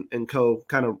Lance and co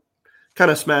kind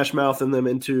of smash mouthing them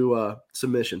into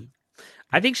submission.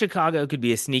 I think Chicago could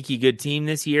be a sneaky good team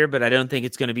this year, but I don't think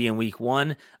it's going to be in week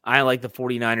 1. I like the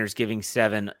 49ers giving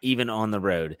 7, even on the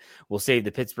road. We'll save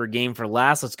the Pittsburgh game for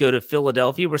last. Let's go to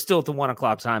Philadelphia. We're still at the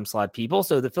 1:00 time slot, people.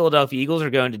 So the Philadelphia Eagles are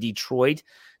going to Detroit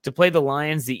to play the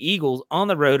Lions. The Eagles on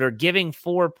the road are giving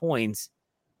 4 points.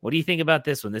 What do you think about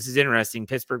this one? This is interesting.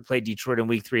 Pittsburgh played Detroit in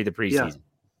week 3 of the preseason.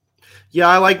 Yeah,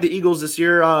 I like the Eagles this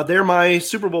year. They're my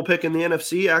Super Bowl pick in the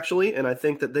NFC, actually, and I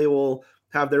think that they will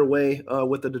have their way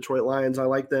with the Detroit Lions. I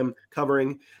like them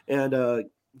covering and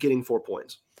getting 4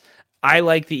 points. I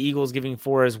like the Eagles giving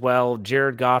 4 as well.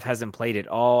 Jared Goff hasn't played at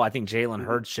all. I think Jalen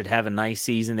Hurts should have a nice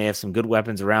season. They have some good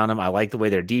weapons around him. I like the way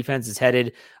their defense is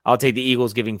headed. I'll take the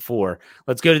Eagles giving 4.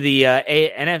 Let's go to the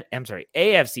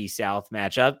AFC South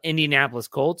matchup. Indianapolis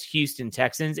Colts, Houston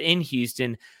Texans. In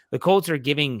Houston, the Colts are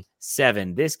giving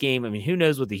 7. This game, I mean, who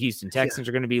knows what the Houston Texans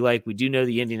are going to be like? We do know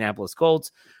the Indianapolis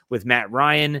Colts with Matt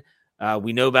Ryan.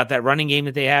 We know about that running game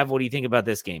that they have. What do you think about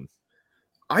this game?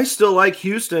 I still like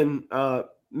Houston,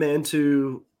 man,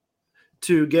 to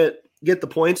get the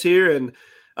points here. And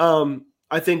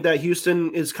I think that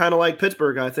Houston is kind of like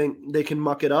Pittsburgh. I think they can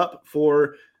muck it up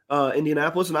for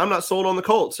Indianapolis. And I'm not sold on the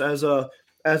Colts as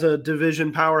a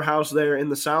division powerhouse there in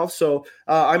the South. So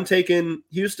I'm taking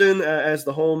Houston as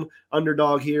the home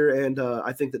underdog here. And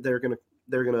I think that they're going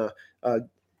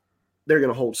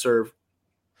to hold serve.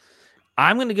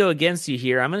 I'm going to go against you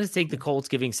here. I'm going to take the Colts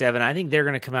giving 7. I think they're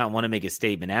going to come out and want to make a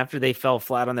statement after they fell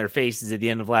flat on their faces at the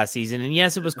end of last season. And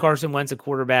yes, it was Carson Wentz, a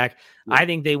quarterback. Yeah. I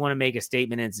think they want to make a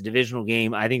statement. It's a divisional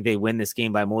game. I think they win this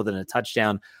game by more than a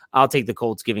touchdown. I'll take the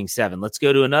Colts giving 7. Let's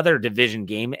go to another division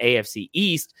game, AFC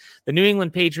East. The New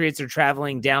England Patriots are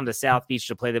traveling down to South Beach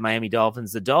to play the Miami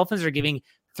Dolphins. The Dolphins are giving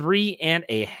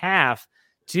 3.5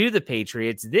 to the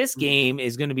Patriots. This game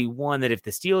is going to be one that if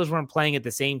the Steelers weren't playing at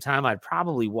the same time, I'd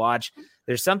probably watch.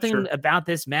 There's something about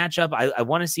this matchup. I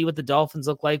want to see what the Dolphins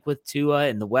look like with Tua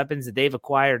and the weapons that they've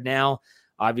acquired now.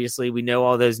 Obviously, we know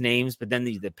all those names, but then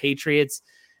the Patriots.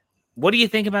 What do you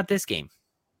think about this game?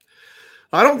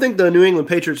 I don't think the New England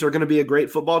Patriots are going to be a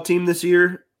great football team this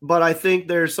year, but I think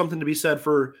there's something to be said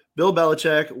for Bill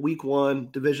Belichick, week 1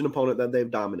 division opponent that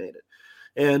they've dominated.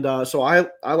 And so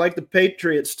I like the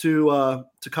Patriots to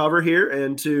cover here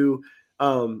and to,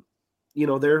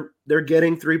 they're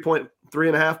getting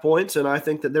 3.5 points, and I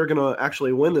think that they're going to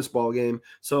actually win this ball game.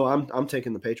 So I'm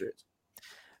taking the Patriots.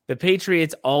 The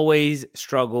Patriots always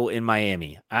struggle in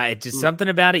Miami. It's just something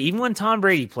about it. Even when Tom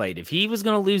Brady played, if he was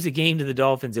going to lose a game to the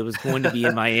Dolphins, it was going to be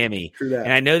in Miami.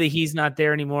 And I know that he's not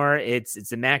there anymore. It's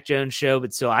the Mac Jones show,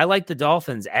 but so I like the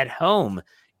Dolphins at home,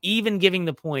 even giving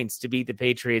the points to beat the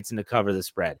Patriots and to cover the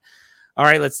spread. All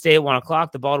right, let's stay at 1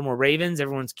 o'clock. The Baltimore Ravens.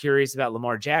 Everyone's curious about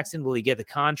Lamar Jackson. Will he get the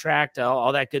contract?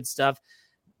 All that good stuff.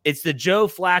 It's the Joe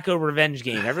Flacco revenge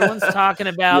game. Everyone's talking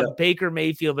about Baker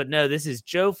Mayfield, but no, this is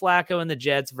Joe Flacco and the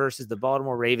Jets versus the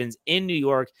Baltimore Ravens in New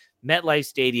York, MetLife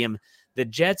Stadium. The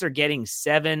Jets are getting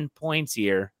 7 points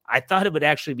here. I thought it would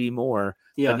actually be more,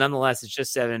 but nonetheless, it's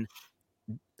just 7.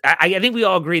 I think we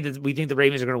all agree that we think the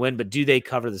Ravens are going to win, but do they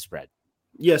cover the spread?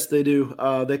 Yes, they do.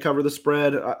 They cover the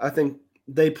spread. I think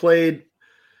they played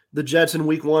the Jets in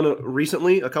week 1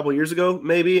 recently, a couple of years ago,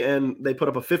 maybe, and they put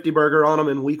up a 50-burger on them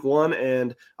in week 1.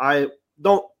 And I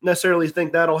don't necessarily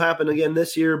think that'll happen again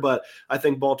this year, but I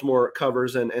think Baltimore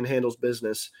covers and handles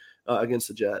business against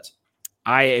the Jets.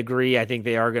 I agree. I think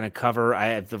they are going to cover. I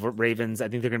have the Ravens. I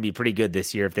think they're going to be pretty good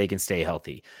this year if they can stay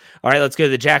healthy. All right, let's go to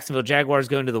the Jacksonville Jaguars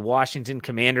going to the Washington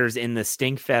Commanders in the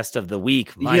stink fest of the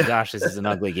week. My gosh, this is an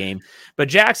ugly game. But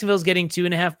Jacksonville's getting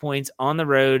 2.5 points on the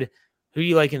road. Who do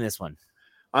you like in this one?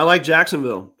 I like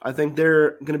Jacksonville. I think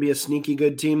they're going to be a sneaky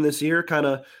good team this year, kind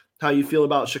of how you feel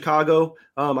about Chicago.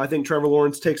 I think Trevor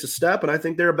Lawrence takes a step, and I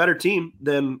think they're a better team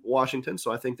than Washington, so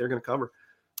I think they're going to cover.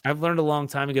 I've learned a long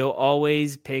time ago,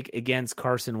 always pick against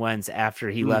Carson Wentz after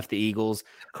he left the Eagles.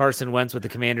 Carson Wentz with the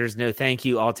Commanders, no thank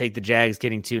you. I'll take the Jags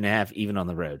getting 2.5 even on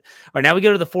the road. All right, now we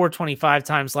go to the 4:25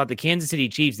 time slot. The Kansas City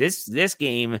Chiefs. This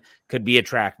game could be a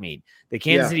track meet. The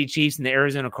Kansas City Chiefs and the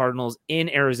Arizona Cardinals in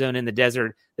Arizona in the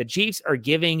desert. The Chiefs are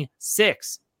giving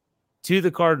 6 to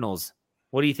the Cardinals.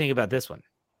 What do you think about this one?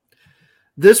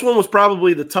 This one was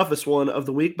probably the toughest one of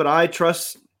the week, but I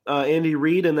trust Andy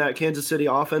Reid and that Kansas City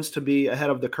offense to be ahead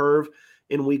of the curve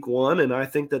in week 1. And I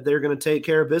think that they're going to take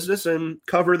care of business and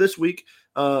cover this week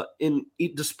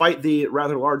despite the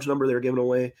rather large number they're giving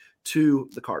away to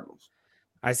the Cardinals.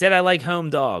 I said I like home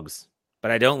dogs,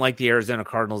 but I don't like the Arizona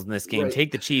Cardinals in this game. Right.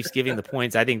 Take the Chiefs giving the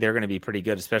points. I think they're going to be pretty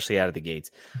good, especially out of the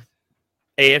gates.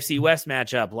 AFC West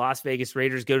matchup. Las Vegas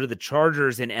Raiders go to the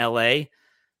Chargers in LA.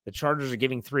 The Chargers are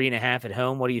giving 3.5 at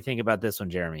home. What do you think about this one,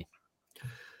 Jeremy?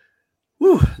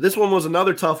 This one was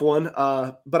another tough one,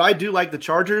 but I do like the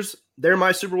Chargers. They're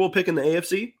my Super Bowl pick in the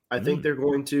AFC. I think they're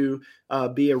going to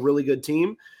be a really good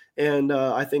team, and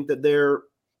I think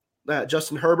that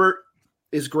Justin Herbert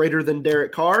is greater than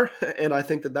Derek Carr, and I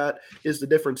think that is the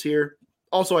difference here.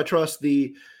 Also, I trust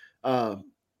the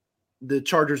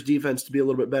Chargers defense to be a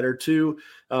little bit better too.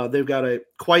 They've got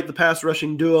quite the pass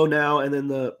rushing duo now, and then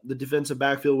the defensive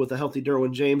backfield with a healthy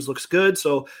Derwin James looks good.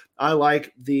 So I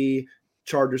like the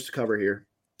Chargers to cover here.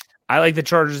 I like the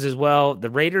Chargers as well.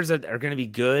 The Raiders are going to be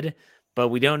good, but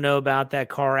we don't know about that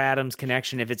Carr-Adams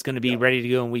connection if it's going to be ready to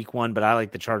go in week 1, but I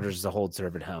like the Chargers as a hold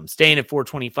serve at home. Staying at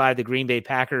 4:25, the Green Bay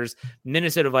Packers,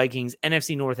 Minnesota Vikings,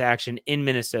 NFC North action in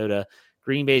Minnesota.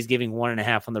 Green Bay is giving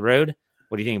 1.5 on the road.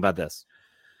 What do you think about this?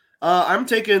 I'm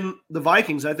taking the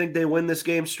Vikings. I think they win this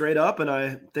game straight up, and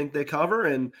I think they cover.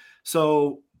 And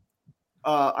so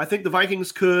I think the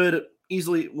Vikings could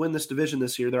easily win this division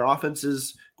this year. Their offense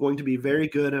is going to be very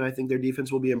good, and I think their defense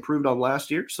will be improved on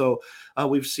last year. So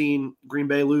we've seen Green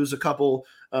Bay lose a couple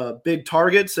big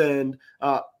targets, and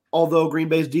although Green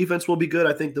Bay's defense will be good,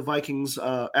 I think the Vikings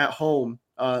at home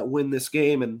win this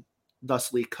game and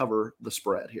thusly cover the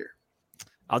spread here.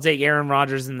 I'll take Aaron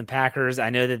Rodgers and the Packers. I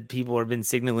know that people have been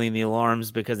signaling the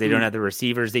alarms because they don't have the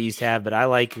receivers they used to have, but I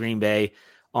like Green Bay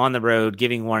on the road,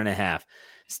 giving 1.5.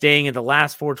 Staying at the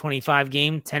last 425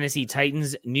 game, Tennessee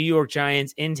Titans, New York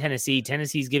Giants in Tennessee.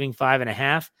 Tennessee's giving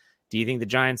 5.5. Do you think the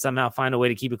Giants somehow find a way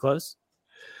to keep it close?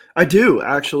 I do,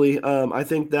 actually. I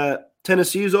think that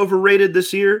Tennessee is overrated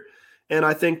this year, and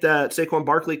I think that Saquon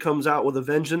Barkley comes out with a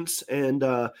vengeance and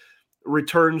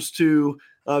returns to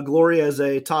glory as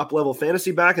a top-level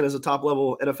fantasy back and as a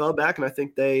top-level NFL back, and I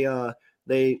think they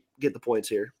get the points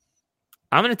here.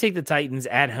 I'm going to take the Titans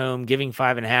at home, giving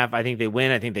 5.5. I think they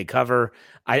win. I think they cover.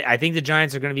 I think the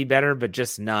Giants are going to be better, but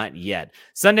just not yet.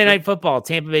 Sunday Night Football,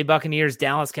 Tampa Bay Buccaneers,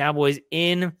 Dallas Cowboys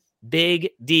in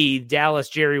Big D, Dallas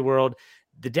Jerry World.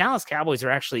 The Dallas Cowboys are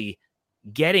actually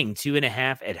getting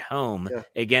 2.5 at home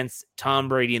against Tom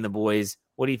Brady and the boys.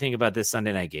 What do you think about this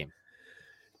Sunday night game?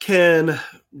 Can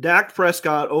Dak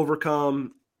Prescott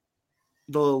overcome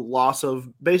the loss of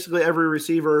basically every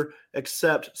receiver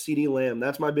except CeeDee Lamb?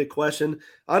 That's my big question.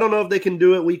 I don't know if they can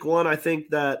do it week one. I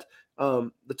think that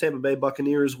the Tampa Bay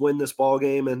Buccaneers win this ball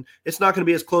game, and it's not going to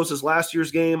be as close as last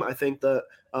year's game. I think that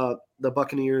the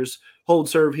Buccaneers hold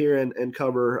serve here and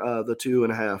cover the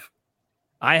 2.5.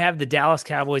 I have the Dallas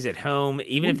Cowboys at home.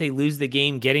 Even if they lose the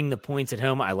game, getting the points at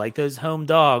home, I like those home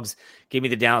dogs. Give me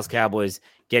the Dallas Cowboys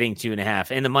getting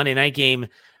 2.5. And the Monday night game,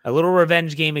 a little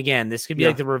revenge game again. This could be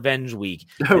like the revenge week.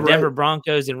 The Denver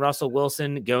Broncos and Russell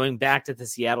Wilson going back to the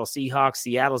Seattle Seahawks.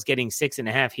 Seattle's getting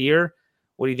 6.5 here.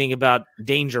 What do you think about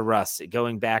Danger Russ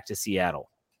going back to Seattle?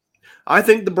 I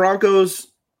think the Broncos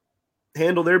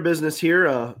handle their business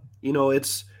here.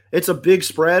 It's a big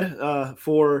spread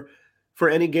for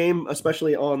any game,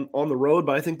 especially on the road.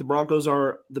 But I think the Broncos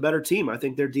are the better team. I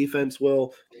think their defense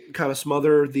will kind of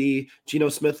smother the Geno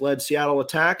Smith-led Seattle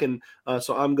attack. And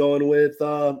so I'm going with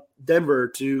Denver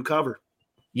to cover.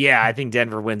 Yeah, I think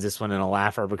Denver wins this one in a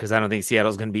laugher because I don't think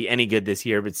Seattle's going to be any good this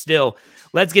year. But still,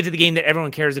 let's get to the game that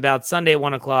everyone cares about. Sunday at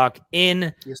 1 o'clock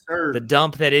in the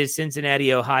dump that is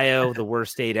Cincinnati, Ohio, the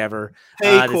worst state ever.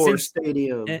 Paycor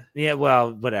Stadium. Yeah,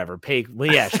 well, whatever.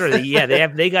 Yeah, sure.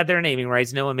 They got their naming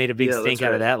rights. No one made a big stink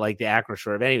out of that, like the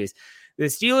Acrisure. But anyways, the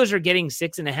Steelers are getting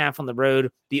 6.5 on the road.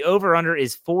 The over-under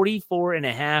is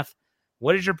 44.5.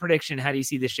 What is your prediction? How do you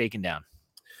see this shaking down?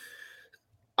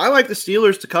 I like the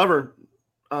Steelers to cover.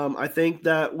 I think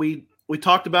that we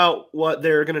talked about what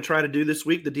they're going to try to do this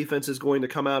week. The defense is going to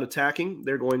come out attacking.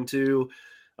 They're going to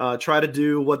try to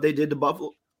do what they did to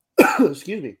Buffalo.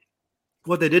 Excuse me.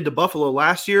 What they did to Buffalo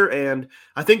last year, and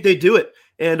I think they do it.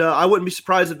 And I wouldn't be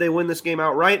surprised if they win this game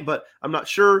outright, but I'm not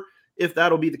sure if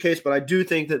that'll be the case. But I do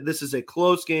think that this is a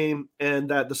close game and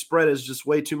that the spread is just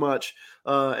way too much.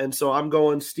 And so I'm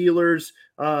going Steelers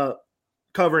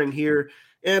covering here.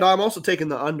 And I'm also taking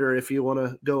the under if you want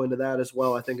to go into that as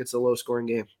well. I think it's a low-scoring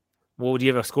game. Well, do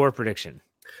you have a score prediction?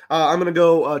 I'm going to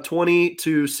go 20-16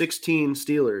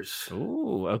 Steelers.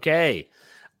 Ooh, okay.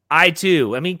 I,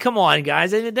 too. I mean, come on, guys.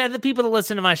 The people that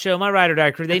listen to my show, my Ride or Die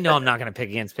crew, they know I'm not going to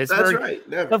pick against Pittsburgh. That's right.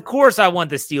 Never. Of course I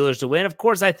want the Steelers to win. Of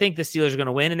course I think the Steelers are going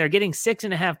to win, and they're getting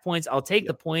 6.5 points. I'll take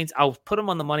the points. I'll put them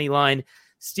on the money line.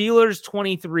 Steelers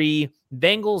 23,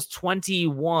 Bengals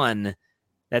 21.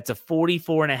 That's a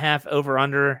 44.5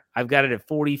 over-under. I've got it at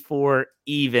 44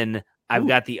 even. I've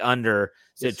got the under.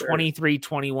 So 23-21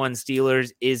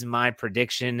 Steelers is my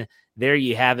prediction. There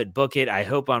you have it. Book it. I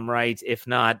hope I'm right. If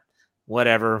not,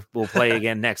 whatever. We'll play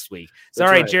again next week. So,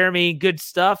 all right, Jeremy, good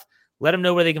stuff. Let them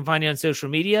know where they can find you on social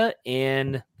media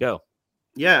and go.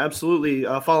 Yeah, absolutely.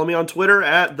 Follow me on Twitter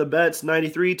at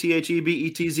thebets93,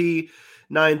 THEBETZ.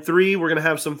 9-3. We're going to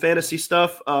have some fantasy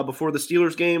stuff before the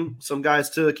Steelers game, some guys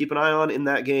to keep an eye on in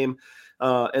that game.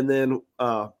 And then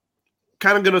kind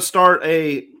of going to start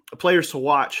a players to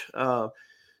watch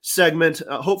segment.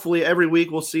 Hopefully every week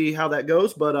we'll see how that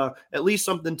goes, but at least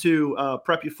something to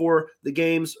prep you for the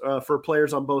games for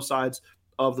players on both sides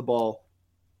of the ball.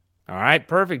 All right,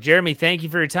 perfect. Jeremy, thank you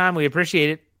for your time. We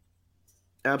appreciate it.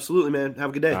 Absolutely, man.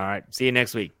 Have a good day. All right. See you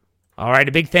next week. All right,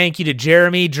 a big thank you to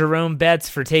Jerome Betts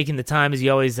for taking the time, as he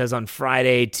always does on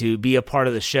Friday, to be a part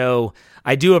of the show.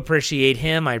 I do appreciate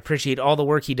him. I appreciate all the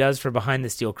work he does for Behind the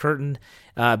Steel Curtain,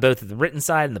 both at the written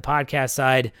side and the podcast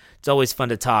side. It's always fun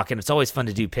to talk, and it's always fun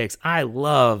to do picks. I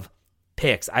love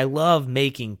picks. I love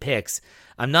making picks.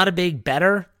 I'm not a big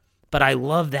bettor, but I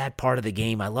love that part of the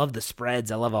game. I love the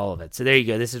spreads. I love all of it. So there you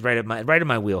go. This is right in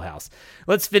my wheelhouse.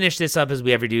 Let's finish this up as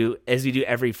we do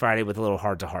every Friday with a little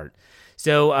heart-to-heart.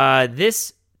 So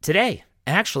today,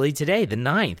 the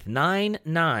 9th,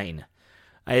 9/9,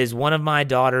 is one of my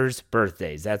daughter's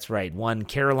birthdays. That's right, one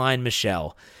Caroline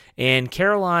Michelle. And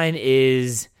Caroline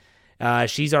is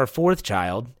She's our fourth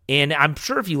child, and I'm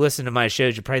sure if you listen to my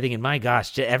shows, you're probably thinking, my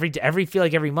gosh,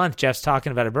 every month Jeff's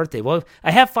talking about a birthday. Well, I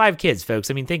have 5 kids,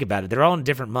 folks. I mean, think about it. They're all in a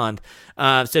different month.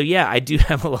 So yeah, I do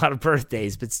have a lot of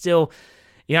birthdays, but still,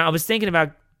 I was thinking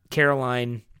about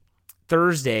Caroline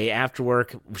Thursday after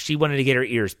work. She wanted to get her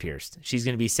ears pierced. She's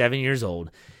going to be 7 years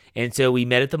old. And so we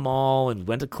met at the mall and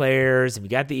went to Claire's and we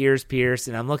got the ears pierced,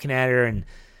 and I'm looking at her and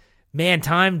man,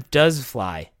 time does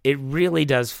fly. It really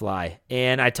does fly.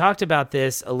 And I talked about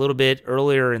this a little bit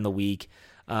earlier in the week.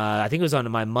 I think it was on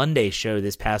my Monday show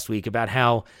this past week about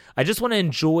how I just want to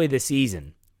enjoy the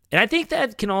season. And I think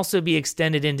that can also be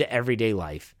extended into everyday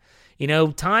life.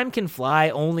 Time can fly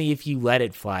only if you let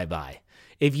it fly by.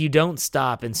 If you don't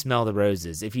stop and smell the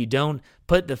roses. If you don't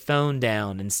put the phone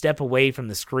down and step away from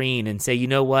the screen and say, you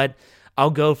know what,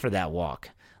 I'll go for that walk.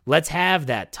 Let's have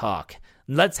that talk.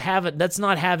 Let's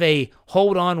not have a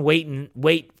hold on,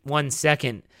 wait 1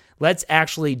 second. Let's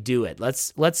actually do it.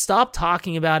 Let's stop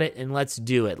talking about it and let's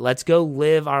do it. Let's go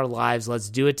live our lives. Let's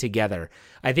do it together.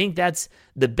 I think that's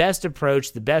the best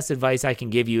approach, the best advice I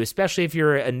can give you, especially if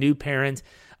you're a new parent,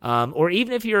 or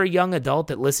even if you're a young adult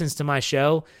that listens to my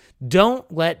show.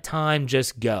 Don't let time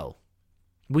just go.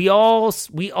 We all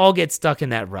get stuck in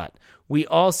that rut. We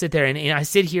all sit there, and I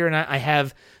sit here and I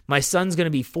have, my son's going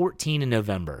to be 14 in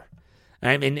November.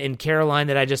 And Caroline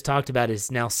that I just talked about is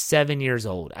now 7 years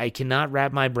old. I cannot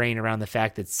wrap my brain around the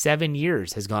fact that 7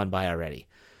 years has gone by already.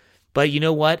 But you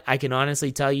know what? I can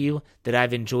honestly tell you that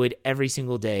I've enjoyed every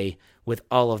single day with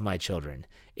all of my children.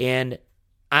 And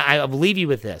I will leave you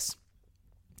with this.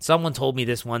 Someone told me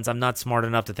this once. I'm not smart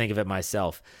enough to think of it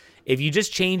myself. If you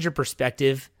just change your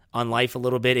perspective on life a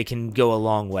little bit, it can go a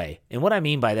long way. And what I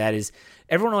mean by that is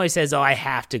everyone always says, oh, I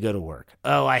have to go to work.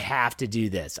 Oh, I have to do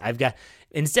this.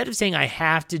 Instead of saying I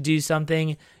have to do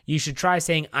something, you should try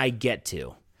saying I get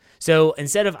to. So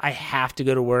instead of I have to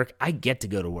go to work, I get to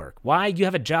go to work. Why? You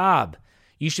have a job.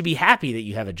 You should be happy that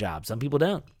you have a job. Some people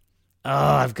don't.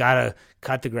 Oh, I've got to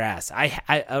cut the grass. I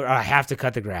have to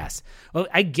cut the grass. Well,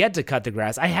 I get to cut the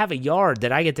grass. I have a yard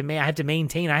that I have to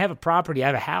maintain. I have a property. I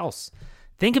have a house.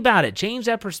 Think about it. Change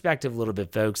that perspective a little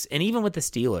bit, folks. And even with the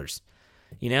Steelers.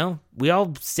 We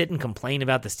all sit and complain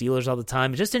about the Steelers all the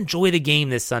time. Just enjoy the game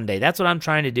this Sunday. That's what I'm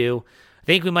trying to do. I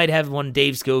think we might have one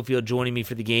Dave Schofield joining me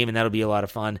for the game, and that'll be a lot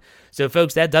of fun. So,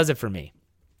 folks, that does it for me.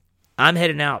 I'm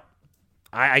heading out.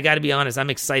 I got to be honest. I'm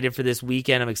excited for this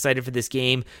weekend. I'm excited for this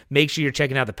game. Make sure you're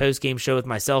checking out the post-game show with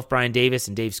myself, Brian Davis,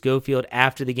 and Dave Schofield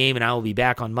after the game, and I will be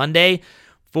back on Monday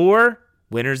for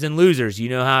winners and losers. You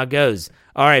know how it goes.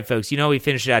 All right, folks, we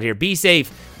finish it out here. Be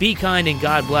safe, be kind, and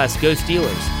God bless. Go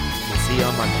Steelers. See you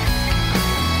on Monday.